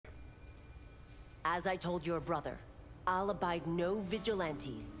As I told your brother, I'll abide no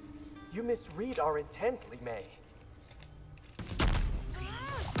vigilantes. You misread our intent, MEI.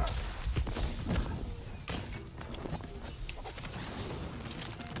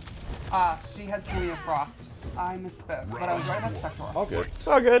 She has Kameo Frost. I misspoke, but I was right about Sector. All good. It's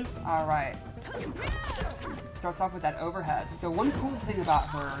all good. All right. Starts off with that overhead. So one cool thing about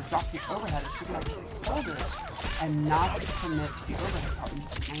her dropkick overhead is she can actually hold it and not commit the overhead part and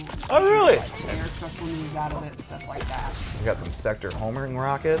just land. Oh, really? Air special moves out of it, stuff like that. We got some sector homing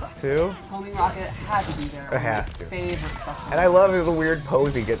rockets too. Homing rocket had to be there. It has to. Favorite stuff. And I love the weird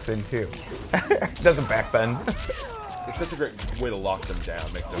pose he gets in too. Doesn't backbend. It's such a great way to lock them down,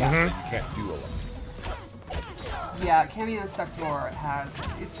 make them so you can't do a lot. Yeah, Kameo Sector has,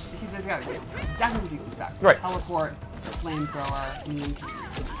 he's got exactly what you expect. Right. Teleport, flamethrower, and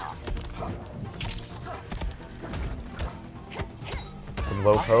rocket. Some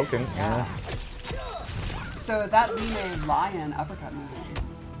low poke and So that MEI Lion uppercut move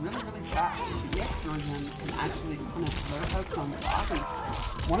is really, really fast. The EX version can actually punish low pokes on the block.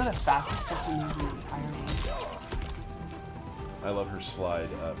 It's one of the fastest special moves in the entire game. I love her slide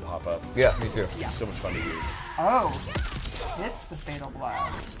pop-up. Yeah, me too. Yeah. So much fun to use. Oh, hits the fatal blow.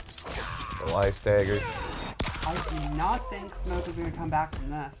 The life staggers. I do not think Smoke is going to come back from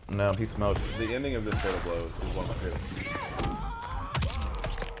this. No, he smoked. The ending of this fatal blow is one of my favorites.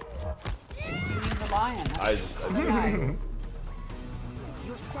 You need the lion. That's nice.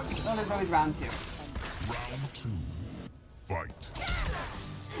 Oh, there's always round 2. Round 2. Fight.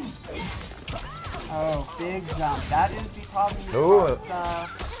 Oh, big jump. That is the problem Ooh. with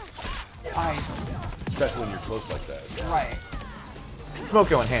ice. Especially when you're close like that. Right. Smoke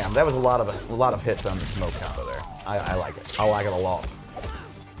going ham. That was a lot of hits on the smoke combo there. I like it. I like it a lot.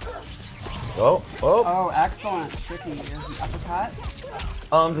 Oh, oh. Oh, excellent. Tricky. There's an uppercut.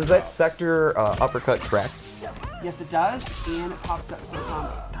 Does that sector uppercut track? Yes, it does, and it pops up for the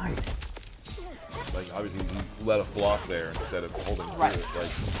combo. Nice. Like, obviously, you let a block there instead of holding Right. through it.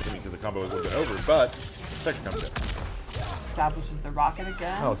 Like, I mean, because the combo would have been over, but second comes in. Establishes the rocket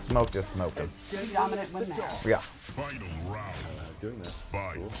again. Oh, smoke just smoked him. Good dominant win there. Yeah. Final round. Doing that.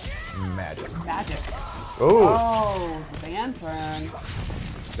 Fight. Cool. Magic. Magic. Ooh. Oh, the lantern.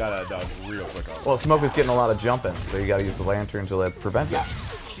 Gotta dodge real quick on it. Well, smoke is getting a lot of jumping, so you gotta use the lantern to prevent Yeah. it.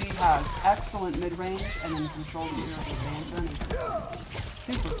 She has excellent mid-range and then control the ear of the lantern.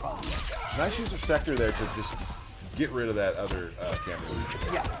 It's super fun. Nice use of sector there to just get rid of that other camera.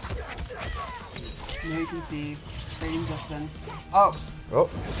 Yes. Now you can see trading distance. Oh, Oh.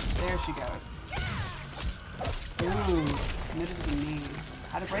 there she goes. Ooh, committed to the knee.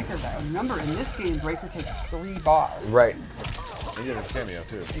 How to breaker though. Remember, in this game, breaker takes 3 bars. Right. And you have a cameo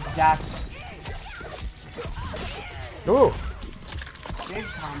too. Exactly. Ooh. Big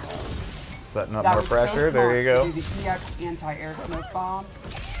combo. Setting up That more was pressure. so There smart you to go. do the EX anti-air smoke bomb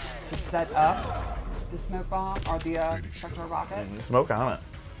to set up the smoke bomb or the sector rocket. Smoke on it.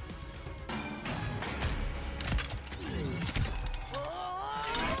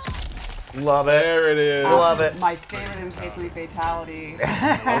 Love it. There it is. Love it. My favorite MK3 fatality.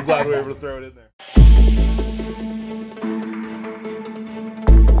 I'm glad we were able to throw it in there.